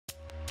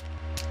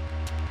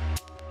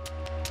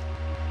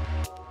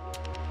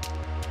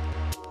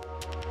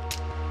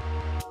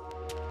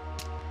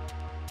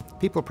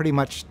People pretty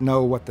much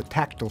know what the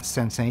tactile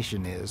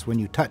sensation is when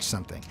you touch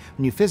something.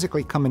 When you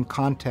physically come in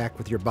contact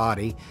with your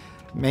body,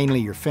 mainly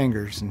your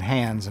fingers and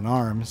hands and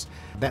arms,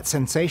 that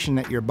sensation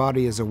that your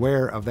body is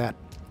aware of that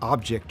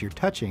object you're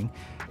touching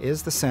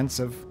is the sense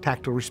of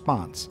tactile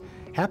response.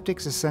 Haptics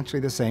is essentially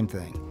the same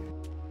thing.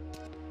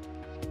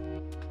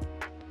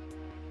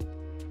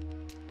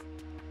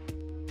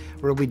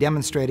 We'll be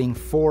demonstrating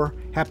 4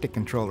 haptic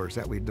controllers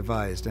that we've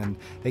devised, and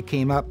they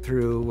came up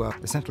through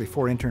essentially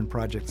 4 intern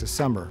projects this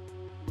summer.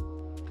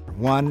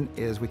 One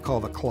is we call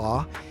the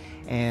claw,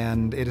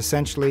 and it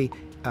essentially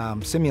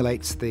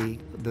simulates the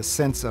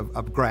sense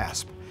of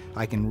grasp.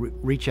 I can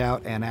reach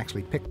out and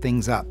actually pick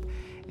things up,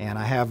 and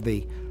I have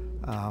the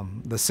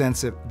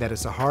sense that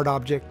it's a hard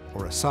object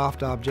or a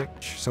soft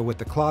object. So with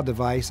the claw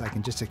device, I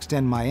can just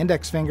extend my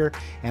index finger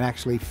and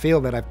actually feel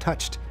that I've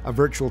touched a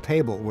virtual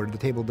table where the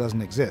table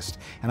doesn't exist,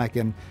 and I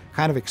can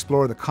kind of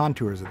explore the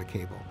contours of the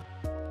cable.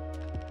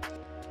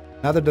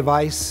 Another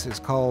device is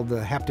called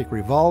the Haptic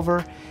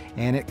Revolver,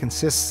 and it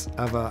consists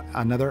of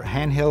another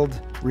handheld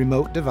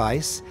remote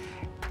device.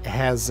 It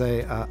has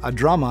a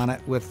drum on it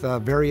with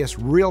various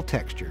real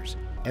textures.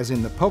 As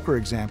in the poker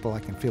example, I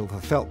can feel the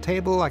felt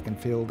table, I can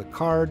feel the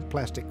card,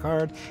 plastic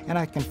card, and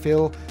I can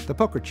feel the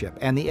poker chip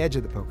and the edge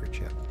of the poker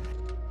chip.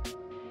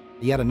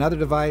 Yet another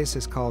device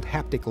is called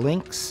Haptic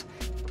Links.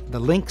 The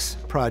Links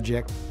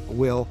project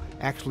will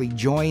actually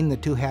join the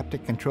 2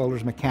 haptic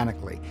controllers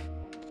mechanically.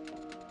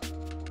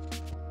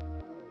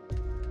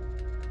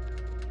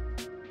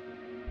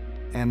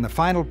 And the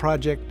final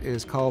project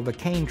is called the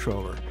Cane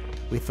Troller.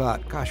 We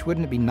thought, gosh,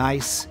 wouldn't it be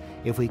nice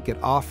if we could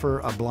offer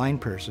a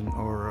blind person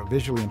or a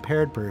visually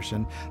impaired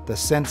person the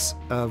sense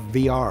of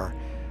VR,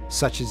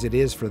 such as it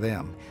is for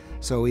them.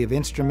 So we have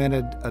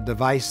instrumented a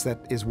device that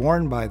is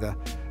worn by the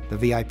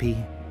VIP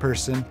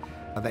person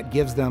that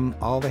gives them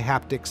all the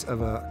haptics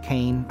of a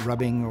cane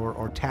rubbing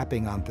or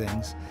tapping on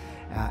things,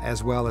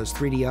 as well as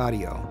 3D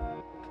audio.